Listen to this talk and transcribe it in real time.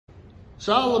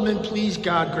Solomon pleased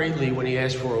God greatly when he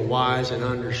asked for a wise and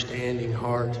understanding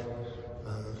heart.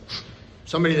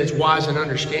 Somebody that's wise and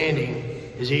understanding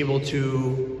is able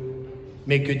to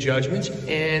make good judgments,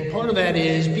 and part of that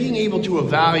is being able to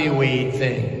evaluate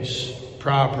things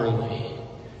properly,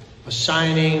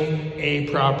 assigning a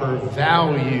proper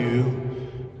value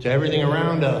to everything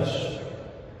around us.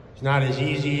 It's not as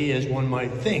easy as one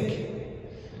might think.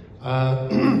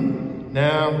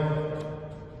 Now,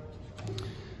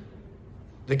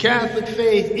 the Catholic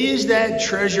faith is that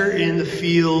treasure in the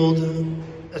field.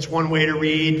 That's one way to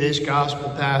read this gospel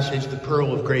passage. The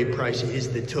pearl of great price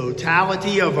is the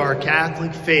totality of our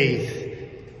Catholic faith,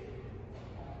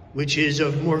 which is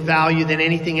of more value than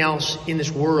anything else in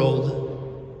this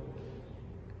world.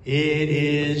 It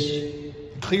is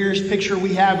the clearest picture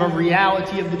we have of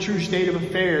reality of the true state of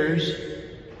affairs.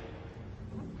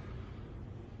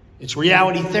 It's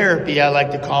reality therapy, I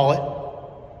like to call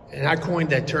it. And I coined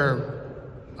that term.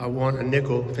 I want a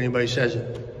nickel if anybody says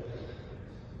it.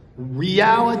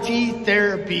 Reality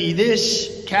therapy.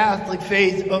 This Catholic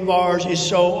faith of ours is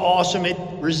so awesome. It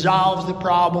resolves the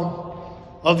problem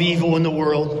of evil in the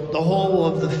world. The whole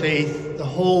of the faith, the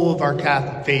whole of our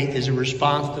Catholic faith is a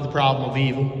response to the problem of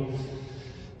evil.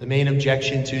 The main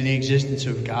objection to the existence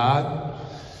of God.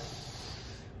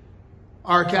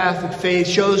 Our Catholic faith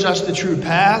shows us the true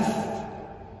path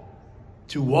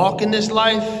to walk in this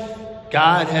life.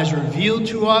 God has revealed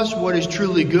to us what is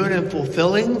truly good and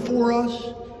fulfilling for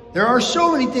us. There are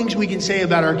so many things we can say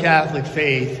about our Catholic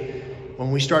faith.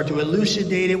 When we start to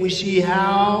elucidate it, we see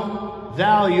how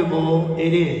valuable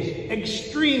it is.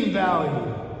 Extreme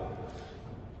value.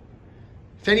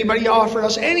 If anybody offered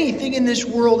us anything in this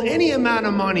world, any amount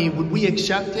of money, would we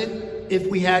accept it if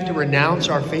we had to renounce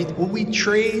our faith? Would we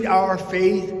trade our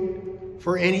faith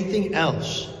for anything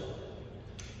else?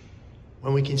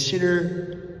 When we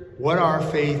consider what our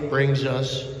faith brings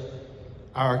us,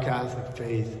 our Catholic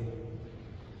faith,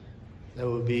 that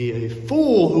would be a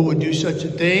fool who would do such a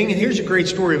thing. And here's a great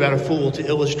story about a fool to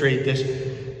illustrate this.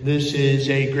 This is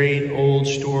a great old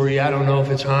story. I don't know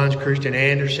if it's Hans Christian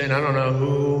Andersen. I don't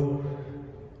know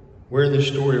where the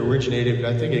story originated,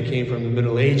 but I think it came from the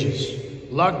Middle Ages.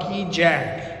 Lucky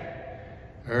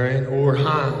Jack, all right, or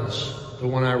Hans. The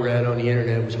one I read on the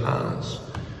internet was Hans.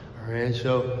 All right,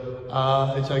 so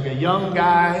it's like a young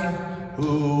guy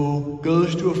who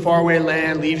goes to a faraway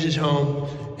land, leaves his home,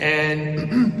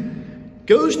 and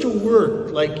goes to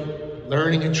work, like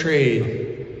learning a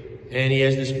trade. And he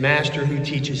has this master who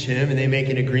teaches him, and they make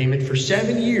an agreement for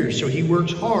 7 years. So he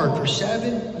works hard for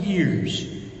 7 years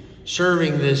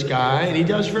serving this guy, and he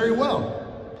does very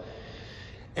well.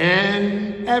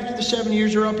 And after the 7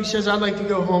 years are up, he says, I'd like to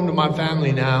go home to my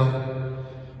family now.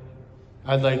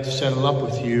 I'd like to settle up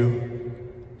with you.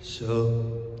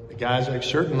 So the guy's like,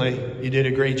 certainly, you did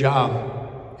a great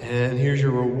job. And here's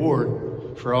your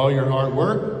reward for all your hard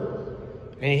work.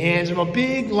 And he hands him a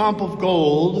big lump of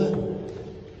gold,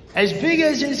 as big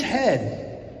as his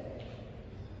head.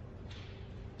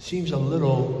 Seems a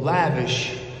little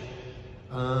lavish.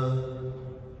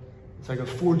 It's like a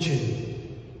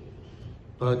fortune.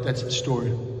 But that's the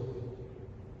story.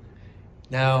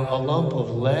 Now, a lump of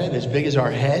lead as big as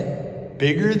our head,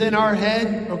 bigger than our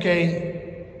head, okay,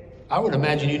 I would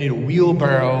imagine you need a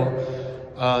wheelbarrow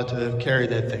to carry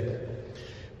that thing.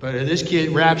 But this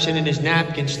kid wraps it in his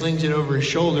napkin, slings it over his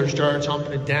shoulder, starts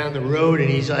humping it down the road, and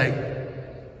he's like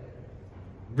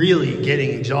really getting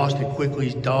exhausted quickly.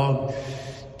 He's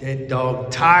dead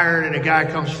dog, tired, and a guy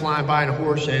comes flying by on a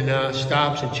horse and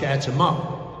stops and chats him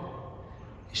up.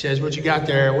 He says, what you got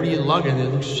there? What are you lugging?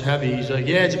 It looks heavy. He's like,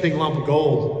 yeah, it's a big lump of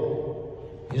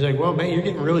gold. He's like, well, man, you're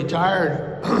getting really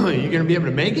tired. Are you going to be able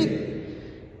to make it?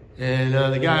 And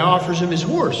the guy offers him his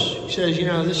horse. He says, you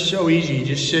know, this is so easy. You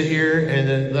just sit here and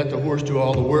then let the horse do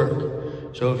all the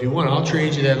work. So if you want, I'll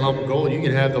trade you that lump of gold. You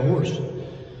can have the horse.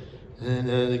 And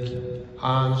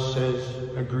Hans says,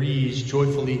 agrees,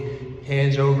 joyfully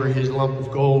hands over his lump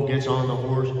of gold, gets on the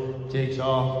horse, takes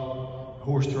off. The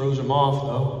horse throws him off,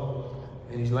 though.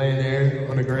 And he's laying there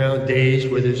on the ground, dazed,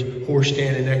 with his horse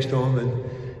standing next to him.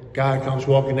 And guy comes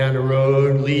walking down the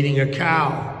road, leading a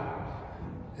cow.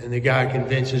 And the guy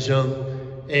convinces him,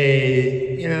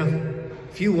 hey, you know,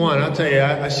 if you want, I'll tell you,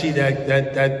 I see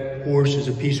that horse is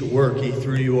a piece of work. He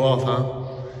threw you off, huh?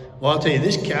 Well, I'll tell you,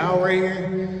 this cow right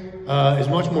here is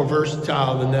much more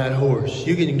versatile than that horse.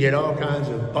 You can get all kinds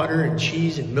of butter and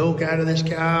cheese and milk out of this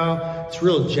cow. It's a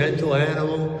real gentle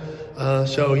animal.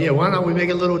 So yeah, why not we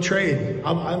make a little trade?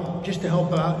 I'm just to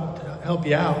help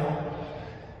you out.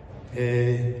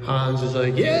 And Hans is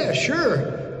like, yeah,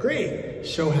 sure, great.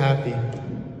 So happy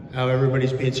how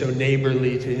everybody's being so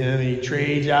neighborly to him. And he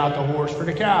trades out the horse for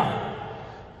the cow.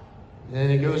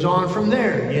 And it goes on from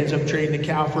there. He ends up trading the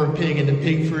cow for a pig and the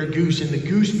pig for a goose and the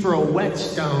goose for a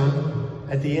whetstone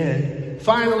at the end.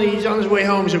 Finally, he's on his way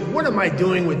home. He's like, what am I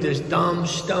doing with this dumb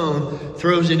stone?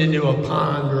 Throws it into a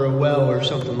pond or a well or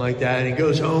something like that. And he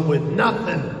goes home with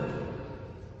nothing.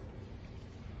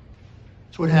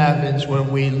 That's what happens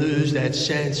when we lose that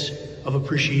sense of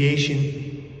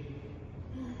appreciation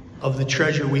of the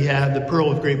treasure we have, the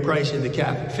pearl of great price in the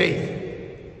Catholic faith.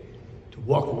 To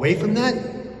walk away from that,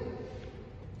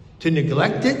 to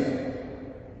neglect it,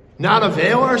 not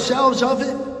avail ourselves of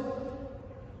it.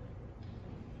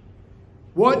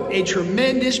 What a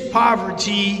tremendous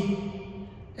poverty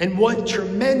and what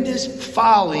tremendous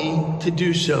folly to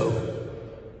do so.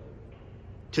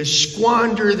 To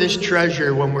squander this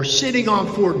treasure when we're sitting on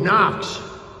Fort Knox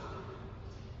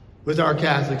with our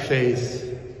Catholic faith,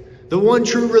 the one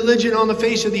true religion on the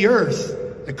face of the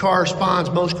earth that corresponds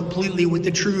most completely with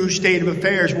the true state of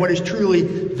affairs, what is truly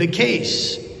the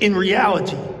case in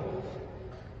reality.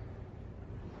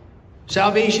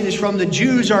 Salvation is from the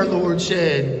Jews, our Lord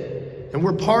said, and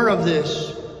we're part of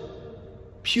this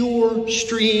pure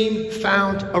stream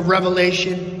fount of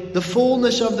revelation, the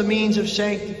fullness of the means of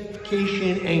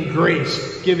sanctification and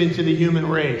grace given to the human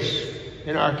race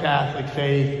in our Catholic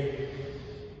faith.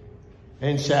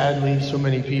 And sadly, so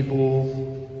many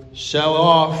people sell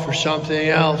off for something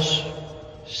else,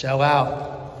 sell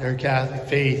out their Catholic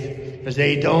faith because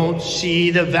they don't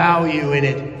see the value in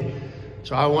it.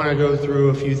 So I want to go through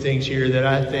a few things here that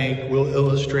I think will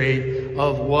illustrate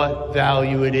of what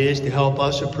value it is to help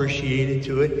us appreciate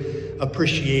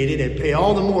it and pay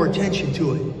all the more attention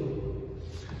to it.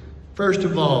 First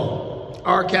of all,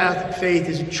 our Catholic faith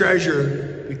is a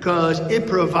treasure because it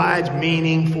provides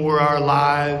meaning for our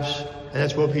lives, and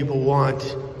that's what people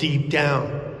want deep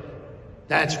down.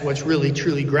 That's what's really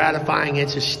truly gratifying and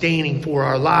sustaining for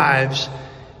our lives.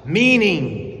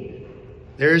 Meaning.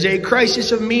 There is a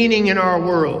crisis of meaning in our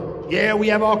world. Yeah, we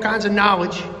have all kinds of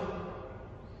knowledge.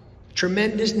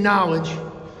 Tremendous knowledge.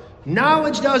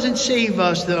 Knowledge doesn't save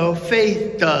us, though.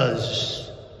 Faith does.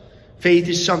 Faith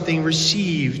is something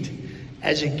received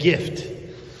as a gift.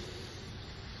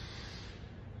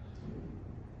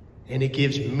 And it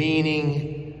gives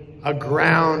meaning, a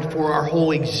ground for our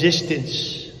whole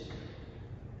existence.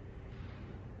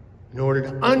 In order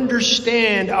to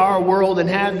understand our world and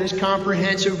have this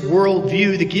comprehensive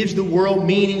worldview that gives the world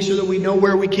meaning so that we know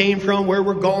where we came from, where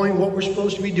we're going, what we're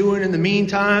supposed to be doing in the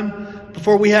meantime,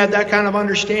 before we have that kind of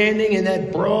understanding and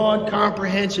that broad,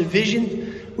 comprehensive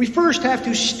vision, we first have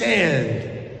to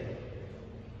stand.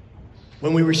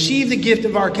 When we receive the gift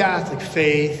of our Catholic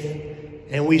faith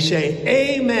and we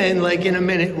say, amen, like in a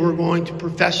minute, we're going to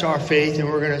profess our faith and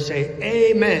we're going to say,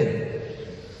 amen.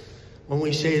 When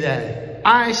we say that,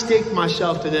 I stake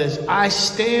myself to this. I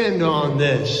stand on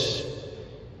this.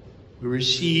 We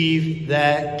receive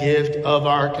that gift of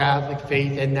our Catholic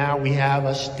faith, and now we have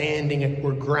a standing, and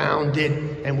we're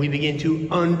grounded, and we begin to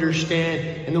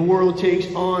understand, and the world takes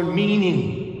on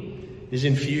meaning, is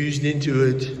infused into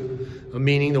it, a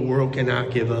meaning the world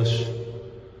cannot give us,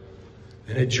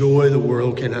 and a joy the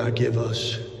world cannot give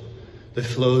us, that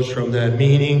flows from that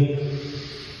meaning.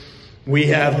 We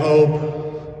have hope.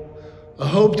 A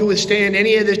hope to withstand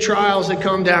any of the trials that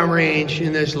come downrange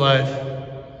in this life.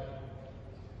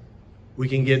 We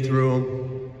can get through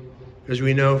them. Because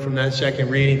we know from that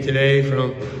second reading today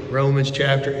from Romans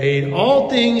chapter 8, all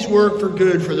things work for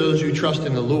good for those who trust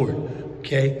in the Lord.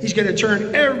 Okay? He's going to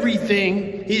turn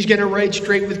everything, he's going to write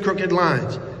straight with crooked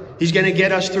lines. He's going to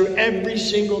get us through every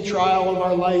single trial of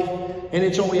our life. And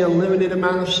it's only a limited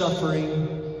amount of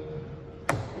suffering.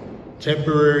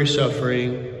 Temporary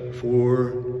suffering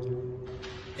for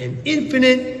an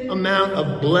infinite amount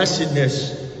of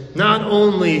blessedness. Not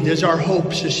only does our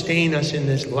hope sustain us in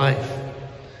this life,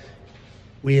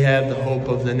 we have the hope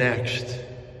of the next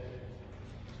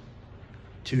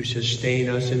to sustain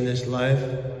us in this life.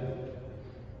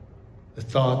 The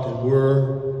thought that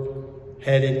we're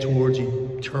headed towards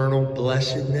eternal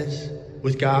blessedness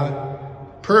with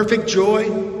God. Perfect joy,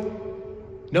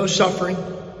 no suffering.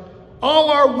 All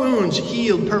our wounds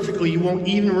healed perfectly. You won't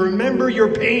even remember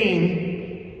your pain.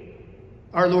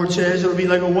 Our Lord says it'll be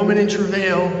like a woman in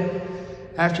travail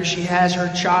after she has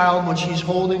her child. When she's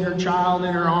holding her child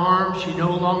in her arms, she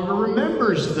no longer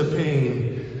remembers the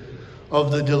pain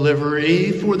of the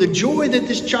delivery. For the joy that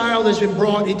this child has been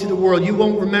brought into the world, you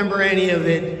won't remember any of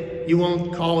it. You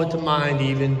won't call it to mind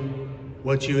even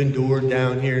what you endured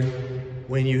down here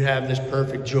when you have this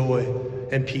perfect joy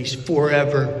and peace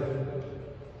forever.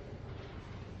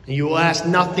 And you will ask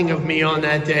nothing of me on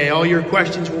that day. All your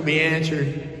questions will be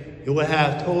answered. You will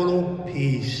have total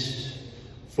peace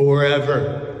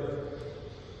forever.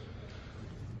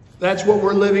 That's what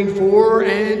we're living for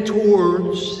and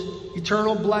towards,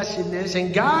 eternal blessedness.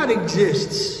 And God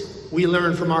exists, we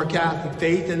learn from our Catholic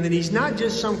faith, and that he's not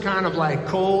just some kind of like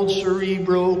cold,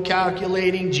 cerebral,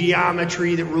 calculating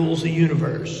geometry that rules the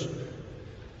universe.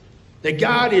 That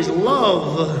God is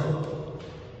love.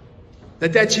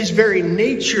 That's his very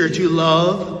nature to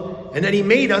love, and that he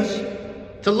made us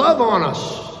to love on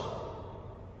us.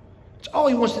 It's all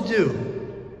he wants to do.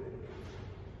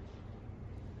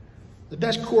 The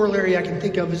best corollary I can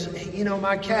think of is, you know,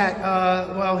 my cat,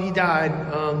 well, he died.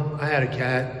 I had a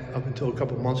cat up until a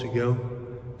couple months ago,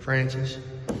 Francis.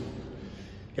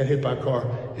 Got hit by a car.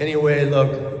 Anyway,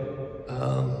 look,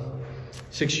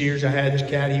 6 years I had this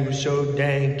cat. He was so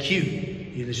dang cute.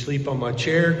 He'd sleep on my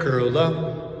chair, curled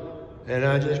up, and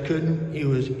I just couldn't. He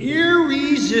was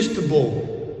irresistible.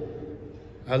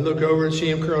 I'd look over and see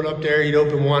him curled up there. He'd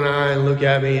open one eye and look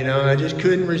at me, you know. I just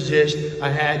couldn't resist. I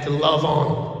had to love on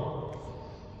him.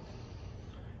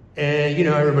 And, you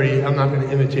know, everybody, I'm not going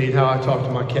to imitate how I talk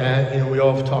to my cat. You know, we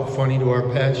all talk funny to our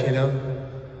pets, you know.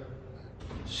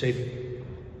 Say,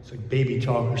 it's like baby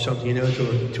talk or something, you know,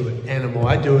 to an animal.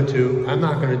 I do it too. I'm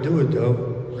not going to do it, though,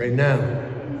 right now.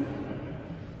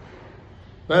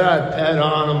 But I'd pet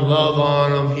on him, love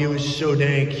on him. He was so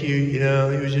dang cute, you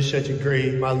know. He was just such a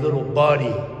great, my little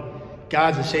buddy.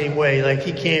 God's the same way. Like,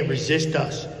 he can't resist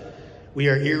us. We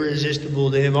are irresistible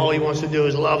to him. All he wants to do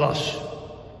is love us.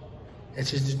 It's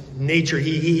his nature.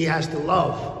 He has to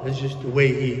love. It's just the way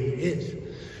he is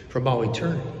from all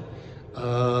eternity.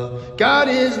 God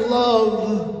is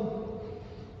love.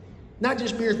 Not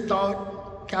just mere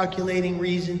thought, calculating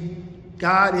reason.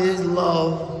 God is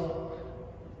love.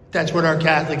 That's what our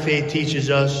Catholic faith teaches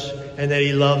us, and that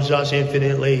he loves us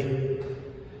infinitely.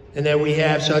 And that we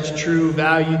have such true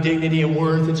value, dignity, and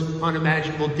worth. It's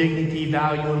unimaginable dignity,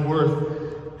 value, and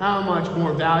worth. How much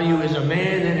more value is a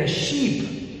man than a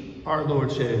sheep? Our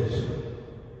Lord says.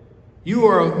 You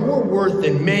are more worth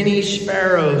than many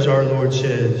sparrows, our Lord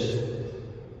says.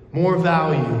 More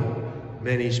value,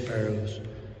 many sparrows.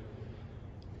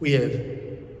 We have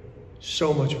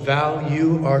so much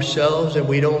value ourselves and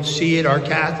we don't see it. Our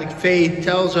Catholic faith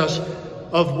tells us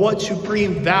of what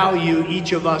supreme value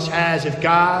each of us has. If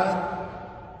God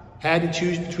had to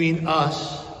choose between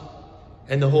us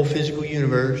and the whole physical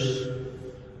universe,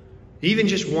 even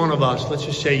just one of us, let's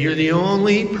just say you're the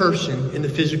only person in the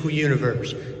physical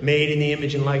universe made in the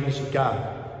image and likeness of God.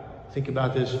 Think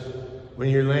about this when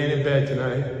you're laying in bed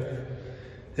tonight.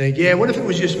 Think, yeah, what if it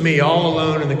was just me all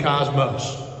alone in the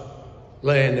cosmos,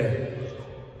 laying there?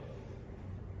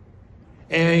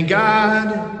 And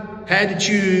God had to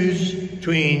choose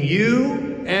between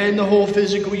you and the whole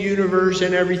physical universe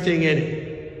and everything in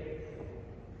it.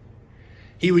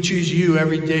 He would choose you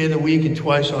every day of the week and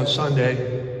twice on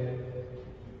Sunday.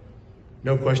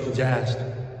 No questions asked.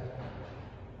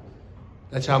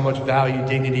 That's how much value,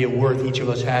 dignity, and worth each of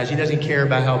us has. He doesn't care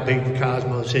about how big the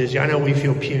cosmos is. I know we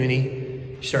feel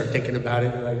puny. You start thinking about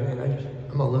it, you're like, man,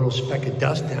 I'm a little speck of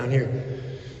dust down here.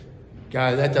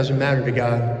 God, that doesn't matter to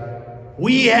God.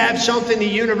 We have something the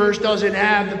universe doesn't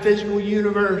have, the physical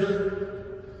universe.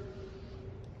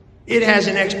 It has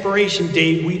an expiration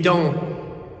date. We don't.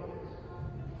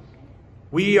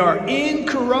 We are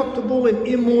incorruptible and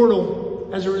immortal.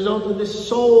 As a result of this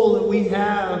soul that we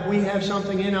have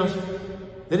something in us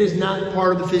that is not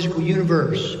part of the physical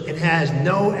universe. It has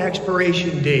no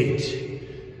expiration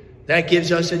date. That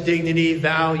gives us a dignity,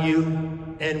 value,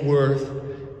 and worth.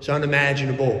 It's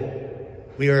unimaginable.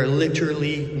 We are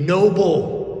literally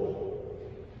noble.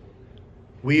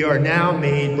 We are now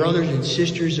made brothers and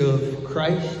sisters of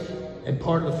Christ and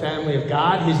part of the family of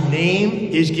God. His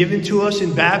name is given to us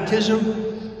in baptism.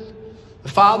 The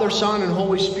Father, Son, and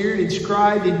Holy Spirit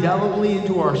inscribed indelibly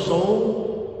into our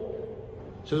soul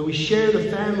so that we share the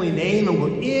family name, and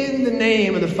we're in the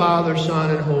name of the Father,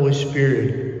 Son, and Holy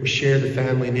Spirit. We share the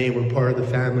family name. We're part of the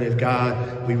family of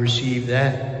God. We receive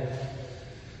that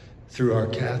through our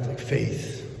Catholic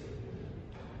faith.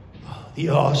 The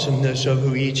awesomeness of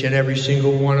who each and every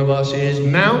single one of us is.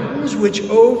 Mountains which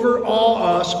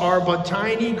overawe us are but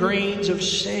tiny grains of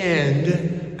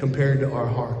sand compared to our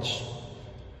hearts.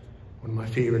 One of my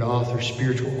favorite authors,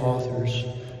 spiritual authors,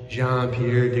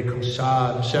 Jean-Pierre de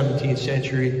Caussade, a 17th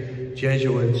century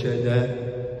Jesuit, said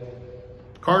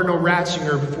that. Cardinal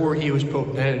Ratzinger, before he was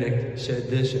Pope Benedict, said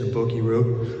this in a book he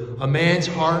wrote: a man's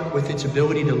heart with its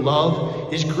ability to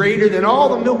love is greater than all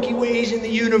the Milky Ways in the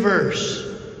universe.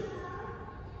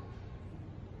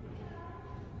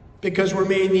 Because we're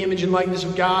made in the image and likeness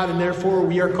of God, and therefore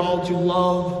we are called to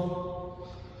love.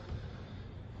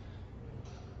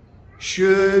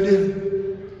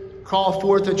 Should call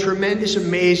forth a tremendous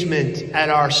amazement at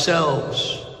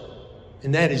ourselves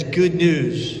And that is good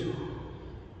news.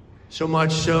 So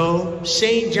much so,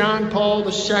 St. John Paul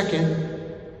II,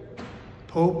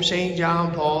 Pope St.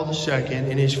 John Paul II,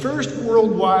 in his first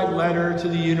worldwide letter to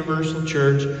the Universal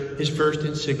Church, his first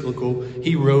encyclical,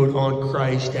 he wrote on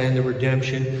Christ and the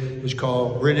redemption. It was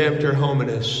called Redemptor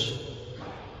Hominis.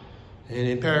 And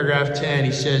in paragraph 10,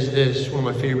 he says this, one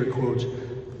of my favorite quotes.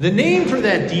 The name for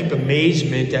that deep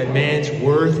amazement at man's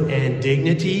worth and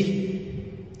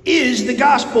dignity is the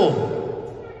gospel.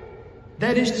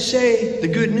 That is to say, the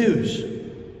good news.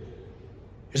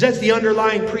 Because that's the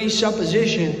underlying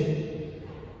presupposition.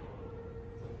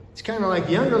 It's kind of like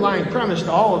the underlying premise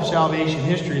to all of salvation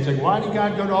history. It's like, why did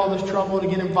God go to all this trouble to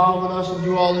get involved with us and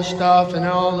do all this stuff and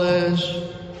all this?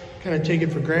 Kind of take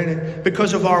it for granted.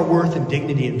 Because of our worth and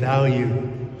dignity and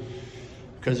value.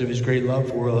 Because of his great love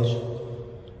for us.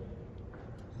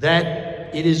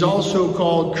 That it is also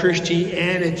called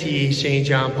Christianity, St.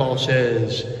 John Paul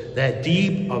says. That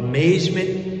deep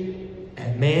amazement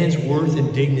at man's worth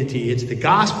and dignity. It's the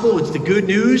gospel, it's the good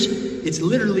news, it's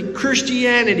literally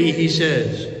Christianity, he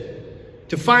says.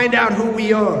 To find out who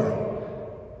we are.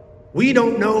 We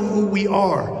don't know who we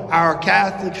are. Our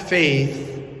Catholic faith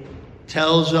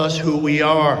tells us who we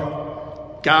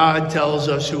are. God tells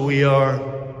us who we are.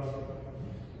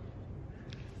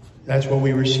 That's what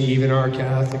we receive in our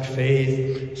Catholic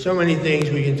faith. So many things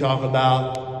we can talk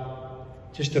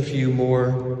about. Just a few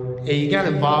more. Hey, he got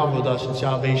involved with us in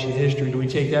salvation history. Do we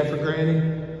take that for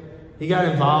granted? He got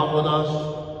involved with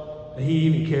us. He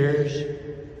even cares.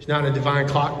 He's not a divine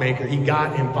clockmaker. He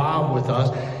got involved with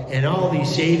us. And all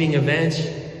these saving events,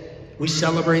 we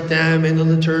celebrate them in the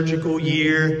liturgical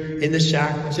year, in the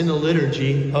sacraments, in the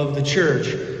liturgy of the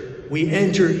church. We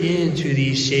enter into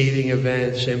these saving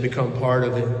events and become part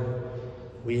of it.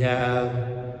 We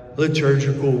have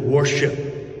liturgical worship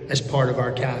as part of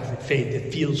our Catholic faith.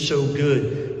 It feels so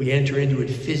good. We enter into it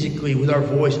physically with our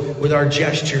voice, with our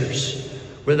gestures,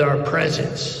 with our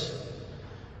presence.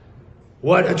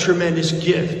 What a tremendous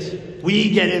gift. We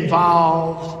get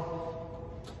involved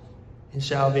in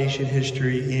salvation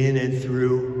history in and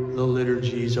through the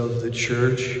liturgies of the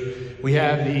church. We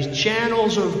have these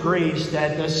channels of grace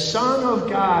that the Son of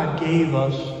God gave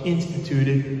us,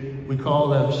 instituted. We call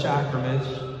them sacraments,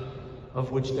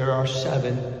 of which there are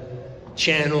 7.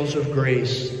 Channels of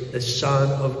grace the Son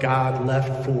of God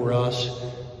left for us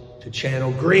to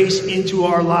channel grace into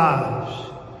our lives.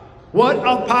 What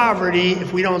a poverty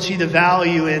if we don't see the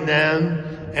value in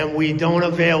them and we don't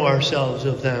avail ourselves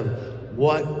of them.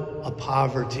 What a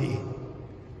poverty.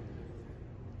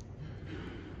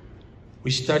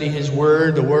 We study his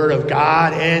word, the word of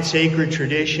God, and sacred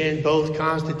tradition. Both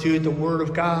constitute the word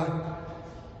of God.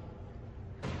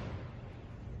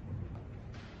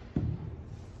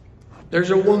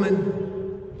 There's a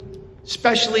woman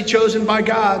specially chosen by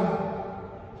God.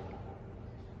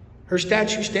 Her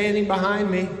statue standing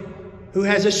behind me, who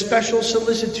has a special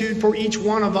solicitude for each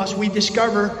one of us. We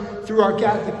discover through our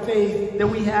Catholic faith that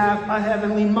we have a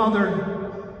heavenly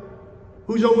mother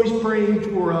who's always praying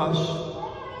for us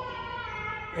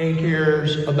and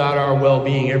cares about our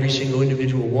well-being, every single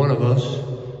individual one of us.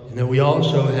 And then we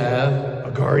also have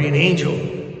a guardian angel.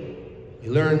 We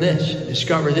learn this,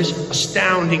 discover this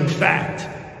astounding fact.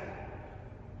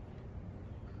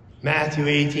 Matthew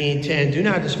 18:10, do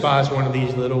not despise one of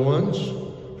these little ones,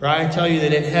 for I tell you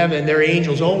that in heaven their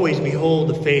angels always behold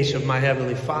the face of my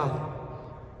heavenly Father.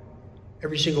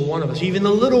 Every single one of us, even the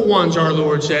little ones, our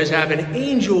Lord says, have an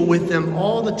angel with them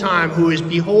all the time who is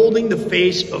beholding the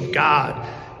face of God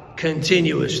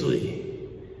continuously,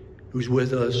 who's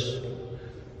with us,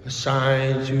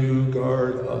 assigned to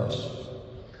guard us.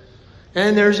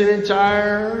 And there's an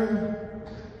entire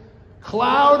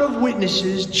cloud of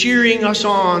witnesses cheering us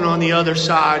on the other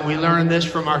side. We learn this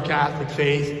from our Catholic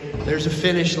faith. There's a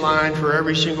finish line for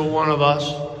every single one of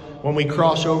us when we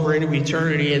cross over into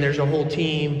eternity, and there's a whole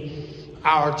team,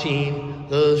 our team,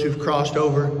 those who've crossed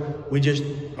over. We just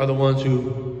are the ones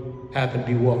who happen to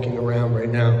be walking around right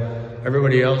now.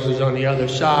 Everybody else is on the other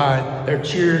side. They're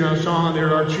cheering us on.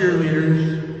 They're our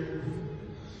cheerleaders.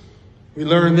 We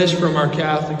learn this from our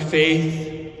Catholic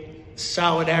faith,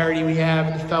 solidarity we have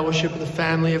in the fellowship of the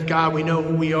family of God. We know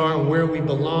who we are and where we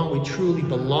belong. We truly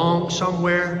belong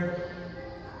somewhere.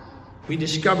 We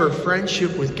discover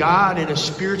friendship with God in a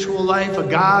spiritual life, a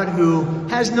God who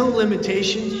has no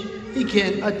limitations. He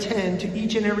can attend to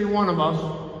each and every one of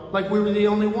us like we were the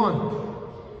only one.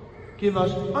 Give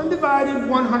us undivided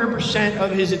 100%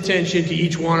 of his attention to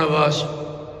each one of us.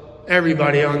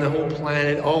 Everybody on the whole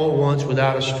planet all at once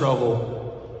without a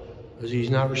struggle, because he's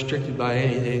not restricted by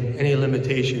anything, any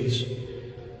limitations.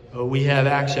 We have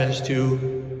access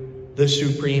to the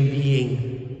Supreme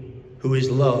Being who is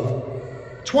love.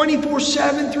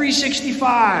 24/7,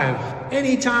 365,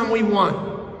 anytime we want.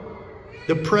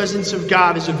 The presence of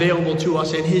God is available to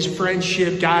us, and his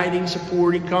friendship, guiding,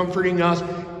 supporting, comforting us,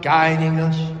 guiding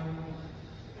us.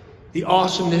 The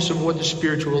awesomeness of what the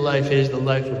spiritual life is, the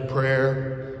life of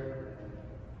prayer,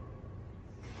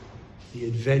 the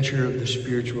adventure of the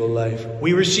spiritual life.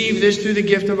 We receive this through the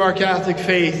gift of our Catholic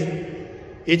faith.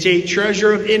 It's a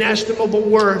treasure of inestimable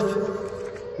worth.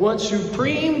 What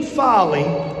supreme folly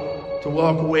to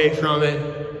walk away from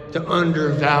it, to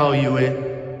undervalue it.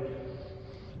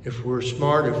 If we're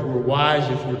smart, if we're wise,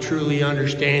 if we're truly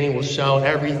understanding, we'll sell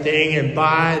everything and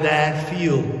buy that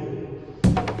field.